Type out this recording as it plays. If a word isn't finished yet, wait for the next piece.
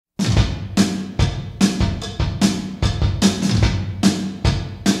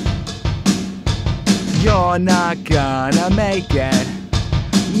You're not gonna make it.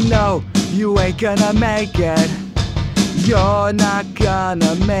 No, you ain't gonna make it. You're not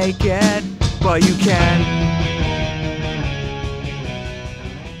gonna make it, but you can.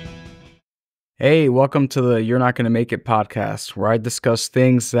 Hey, welcome to the You're Not Gonna Make It podcast, where I discuss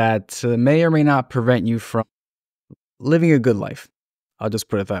things that may or may not prevent you from living a good life. I'll just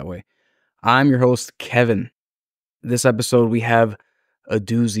put it that way. I'm your host, Kevin. This episode, we have a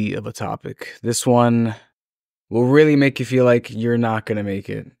doozy of a topic. This one will really make you feel like you're not going to make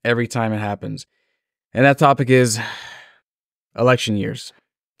it every time it happens. And that topic is election years.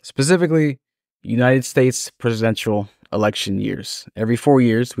 Specifically, United States presidential election years. Every 4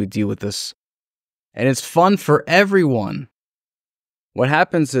 years, we deal with this. And it's fun for everyone. What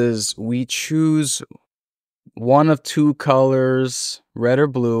happens is we choose one of two colors, red or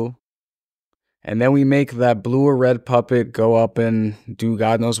blue, and then we make that blue or red puppet go up and do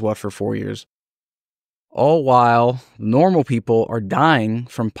God knows what for 4 years. All while normal people are dying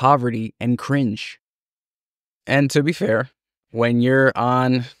from poverty and cringe. And to be fair, when you're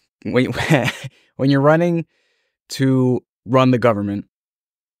when you're running to run the government,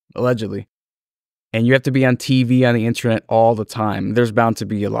 allegedly, and you have to be on TV, on the internet all the time, there's bound to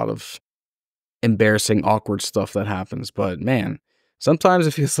be a lot of embarrassing, awkward stuff that happens. But man, sometimes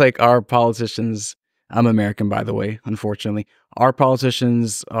it feels like our politicians, I'm American, by the way, unfortunately, our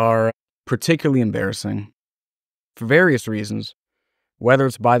politicians are particularly embarrassing for various reasons, whether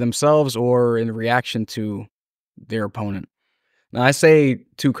it's by themselves or in reaction to their opponent. Now, I say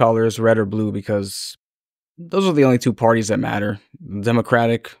two colors, red or blue, because those are the only two parties that matter, the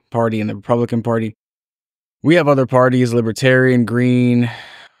Democratic Party and the Republican Party. We have other parties, Libertarian, Green,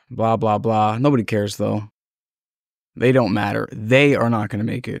 blah, blah, blah. Nobody cares, though. They don't matter. They are not going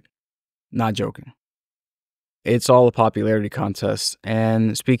to make it. Not joking. It's all a popularity contest.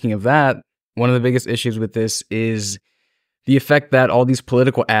 And speaking of that, one of the biggest issues with this is the effect that all these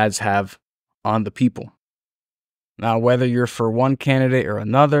political ads have on the people. Now, whether you're for one candidate or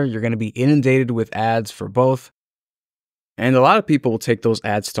another, you're going to be inundated with ads for both. And a lot of people will take those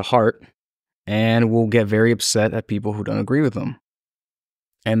ads to heart and will get very upset at people who don't agree with them.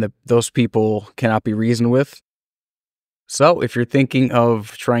 And those people cannot be reasoned with. So if you're thinking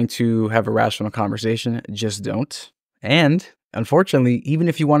of trying to have a rational conversation, just don't. And unfortunately, even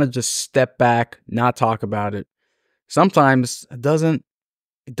if you want to just step back, not talk about it, sometimes it doesn't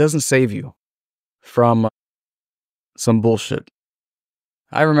save you from some bullshit.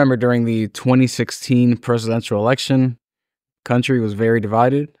 I remember during the 2016 presidential election, country was very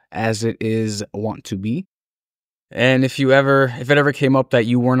divided, as it is wont to be. And if it ever came up that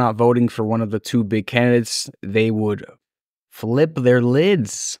you were not voting for one of the two big candidates, they would flip their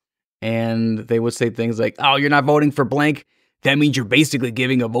lids and they would say things like, "Oh, you're not voting for blank. That means you're basically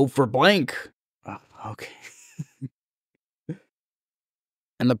giving a vote for blank." Oh, okay.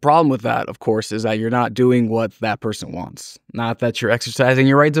 And the problem with that, of course, is that you're not doing what that person wants. Not that you're exercising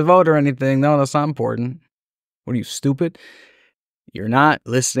your right to vote or anything. No, that's not important. What are you, stupid? You're not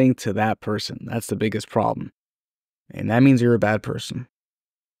listening to that person. That's the biggest problem. And that means you're a bad person.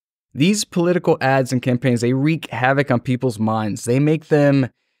 These political ads and campaigns, they wreak havoc on people's minds. They make them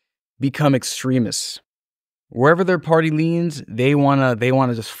become extremists. Wherever their party leans, they wanna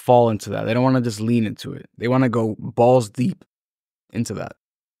just fall into that. They don't want to just lean into it. They want to go balls deep into that.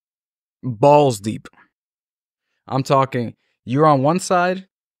 Balls deep. I'm talking, you're on one side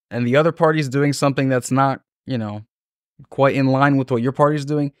and the other party's doing something that's not, quite in line with what your party's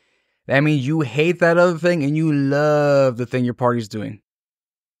doing. That means you hate that other thing and you love the thing your party's doing.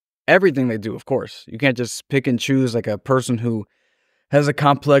 Everything they do, of course. You can't just pick and choose like a person who has a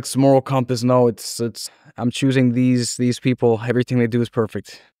complex moral compass. No, it's I'm choosing these people. Everything they do is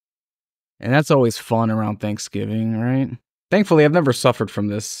perfect. And that's always fun around Thanksgiving, right? Thankfully, I've never suffered from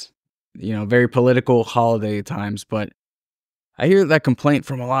this, very political holiday times, but I hear that complaint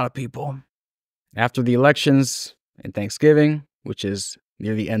from a lot of people. After the elections and Thanksgiving, which is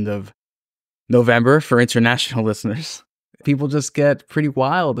near the end of November for international listeners, people just get pretty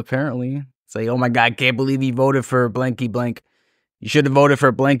wild, apparently. Say, "Oh my God, can't believe you voted for blanky blank. You should have voted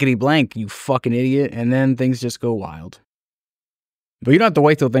for blankety blank, you fucking idiot." And then things just go wild. But you don't have to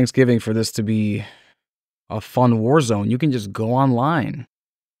wait till Thanksgiving for this to be a fun war zone. You can just go online.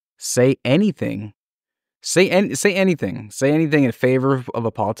 Say anything. Say anything. Say anything in favor of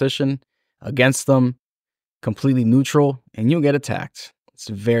a politician, against them, completely neutral, and you'll get attacked. It's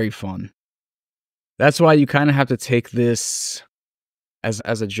very fun. That's why you kind of have to take this as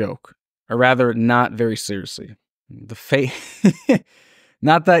a joke, or rather not very seriously.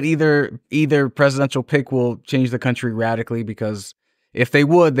 Not that either presidential pick will change the country radically, because if they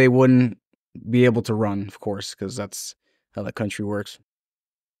would, they wouldn't be able to run, of course, because that's how the country works.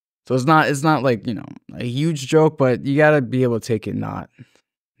 So it's not like, a huge joke, but you gotta be able to take it not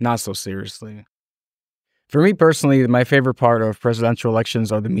so seriously. For me personally, my favorite part of presidential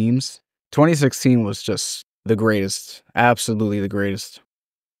elections are the memes. 2016 was just the greatest, absolutely the greatest.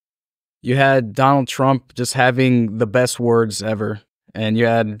 You had Donald Trump just having the best words ever, and you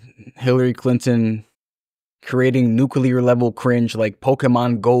had Hillary Clinton creating nuclear level cringe like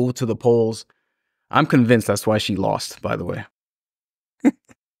Pokemon Go to the polls. I'm convinced that's why she lost, by the way.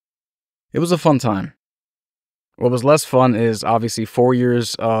 It was a fun time. What was less fun is obviously 4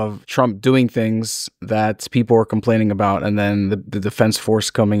 years of Trump doing things that people were complaining about, and then the defense force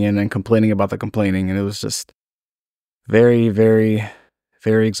coming in and complaining about the complaining. And it was just very, very,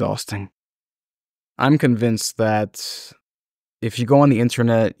 very exhausting. I'm convinced that if you go on the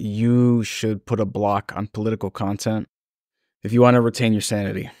internet, you should put a block on political content if you want to retain your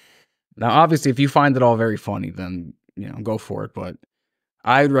sanity. Now, obviously, if you find it all very funny, then, go for it. But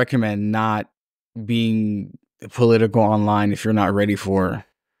I'd recommend not being political online if you're not ready for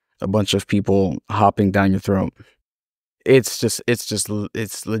a bunch of people hopping down your throat. It's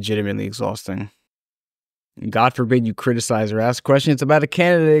legitimately exhausting. God forbid you criticize or ask questions about a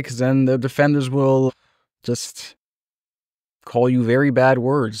candidate, because then the defenders will just call you very bad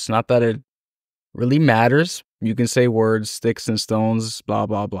words. Not that it really matters. You can say words, sticks and stones, blah,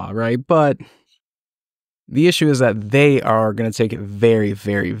 blah, blah, right? But the issue is that they are going to take it very,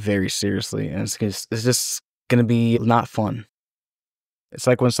 very, very seriously. And it's just going to be not fun. It's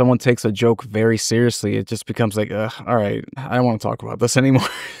like when someone takes a joke very seriously, it just becomes like, all right, I don't want to talk about this anymore.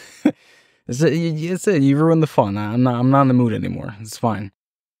 It's it. You ruined the fun. I'm not in the mood anymore. It's fine.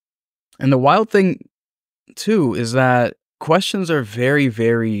 And the wild thing, too, is that questions are very,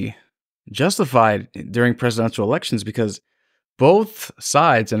 very justified during presidential elections, because both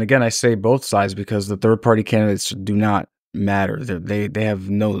sides, and again, I say both sides because the third party candidates do not matter. They have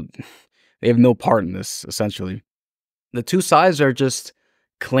no part in this, essentially. The two sides are just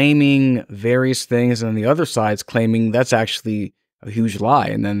claiming various things, and the other side's claiming that's actually a huge lie.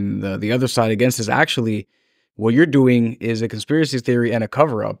 And then the other side against is actually, what you're doing is a conspiracy theory and a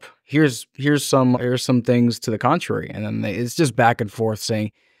cover up. Here's some things to the contrary. And then it's just back and forth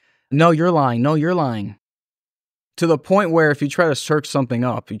saying, no, you're lying. No, you're lying. To the point where if you try to search something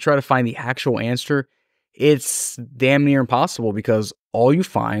up, you try to find the actual answer, it's damn near impossible, because all you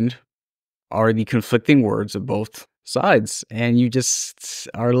find are the conflicting words of both sides. And you just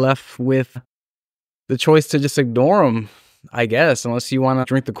are left with the choice to just ignore them, I guess, unless you want to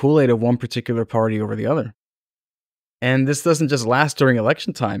drink the Kool-Aid of one particular party over the other. And this doesn't just last during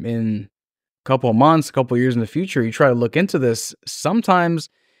election time. In a couple of months, a couple of years in the future, you try to look into this, sometimes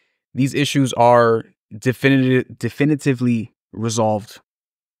these issues are definitively resolved.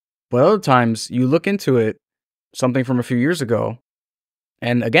 But other times, you look into it, something from a few years ago,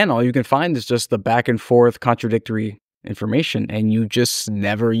 and again, all you can find is just the back and forth contradictory information, and you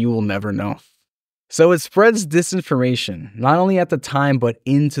will never know. So it spreads disinformation, not only at the time, but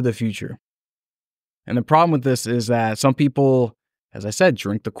into the future. And the problem with this is that some people, as I said,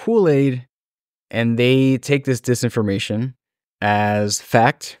 drink the Kool-Aid, and they take this disinformation as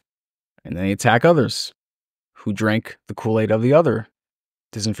fact, and then they attack others who drank the Kool-Aid of the other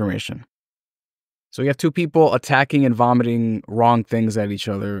disinformation. So you have two people attacking and vomiting wrong things at each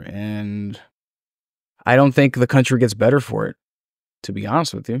other, and I don't think the country gets better for it, to be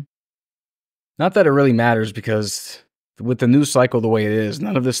honest with you. Not that it really matters, because with the news cycle the way it is,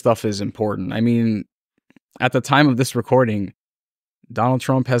 none of this stuff is important. I mean, at the time of this recording, Donald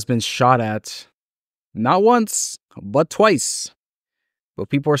Trump has been shot at not once, but twice. But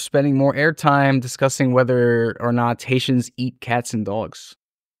people are spending more airtime discussing whether or not Haitians eat cats and dogs.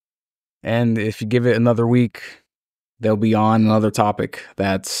 And if you give it another week, they'll be on another topic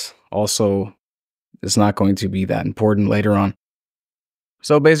that's also is not going to be that important later on.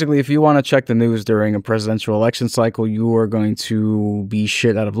 So basically, if you want to check the news during a presidential election cycle, you are going to be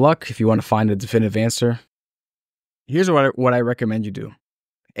shit out of luck if you want to find a definitive answer. Here's what I recommend you do.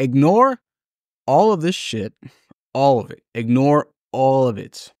 Ignore all of this shit. All of it. Ignore all of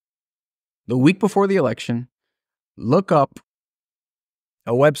it. The week before the election, look up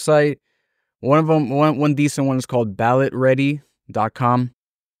a website. One decent one is called ballotready.com.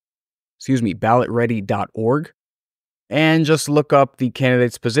 Ballotready.org. And just look up the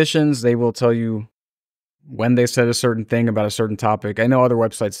candidates' positions. They will tell you when they said a certain thing about a certain topic. I know other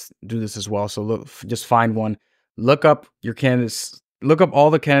websites do this as well, so just find one. Look up your candidates. Look up all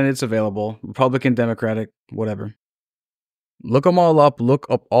the candidates available, Republican, Democratic, whatever. Look them all up. Look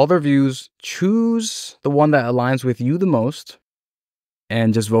up all their views. Choose the one that aligns with you the most.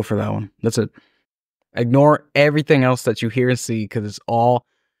 and just vote for that one. That's it. Ignore everything else that you hear and see because it's all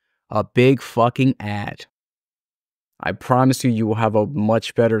a big fucking ad. I promise you will have a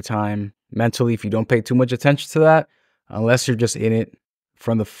much better time mentally if you don't pay too much attention to that, unless you're just in it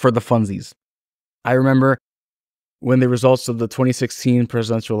for the funsies. I remember when the results of the 2016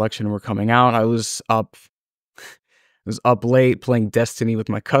 presidential election were coming out, I was up late playing Destiny with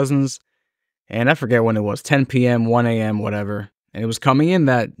my cousins, and I forget when it was, 10 p.m., 1 a.m., whatever. And it was coming in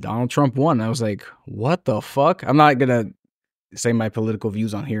that Donald Trump won. I was like, what the fuck? I'm not going to say my political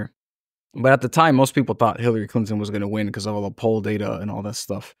views on here. But at the time, most people thought Hillary Clinton was going to win because of all the poll data and all that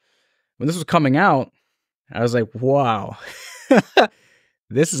stuff. When this was coming out, I was like, wow,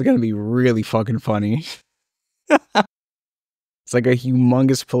 this is going to be really fucking funny. It's like a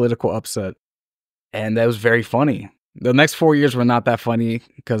humongous political upset. And that was very funny. The next 4 years were not that funny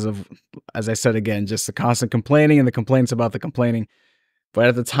because of, as I said again, just the constant complaining and the complaints about the complaining. But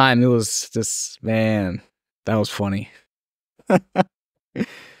at the time, it was just, man, that was funny.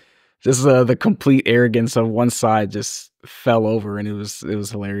 Just the complete arrogance of one side just fell over, and it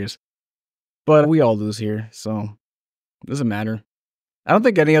was hilarious. But we all lose here, so it doesn't matter. I don't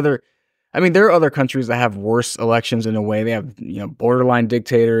think any other. I mean, there are other countries that have worse elections in a way. They have, borderline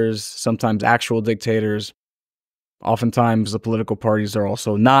dictators, sometimes actual dictators. Oftentimes, the political parties are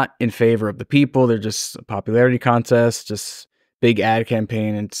also not in favor of the people. They're just a popularity contest, just big ad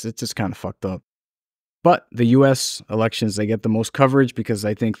campaign, and it's just kind of fucked up. But the U.S. elections, they get the most coverage because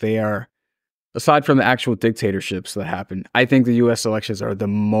I think they are, aside from the actual dictatorships that happen, I think the U.S. elections are the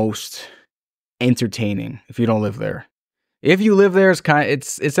most entertaining if you don't live there. If you live there,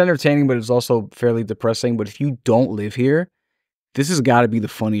 it's entertaining, but it's also fairly depressing. But if you don't live here, this has got to be the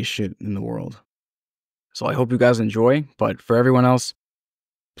funniest shit in the world. So I hope you guys enjoy. But for everyone else,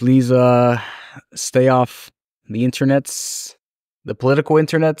 please stay off the internets, the political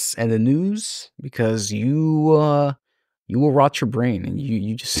internets, and the news, because you will rot your brain, and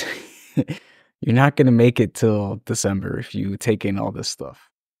you just you're not gonna make it till December if you take in all this stuff.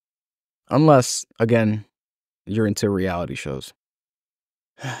 Unless, again, you're into reality shows.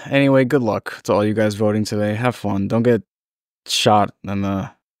 Anyway, good luck to all you guys voting today. Have fun. Don't get shot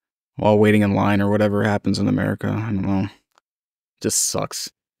while waiting in line or whatever happens in America. I don't know. Just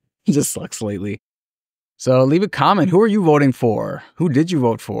sucks. It just sucks lately. So leave a comment. Who are you voting for? Who did you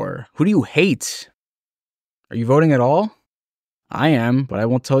vote for? Who do you hate? Are you voting at all? I am, but I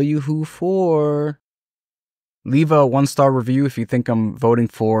won't tell you who for. Leave a 1-star review if you think I'm voting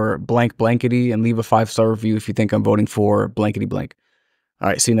for blank blankety, and leave a 5-star review if you think I'm voting for blankety blank. All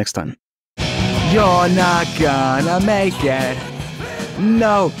right, see you next time. You're not gonna make it.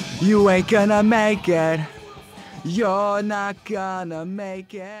 No, you ain't gonna make it. You're not gonna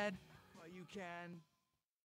make it. But you can.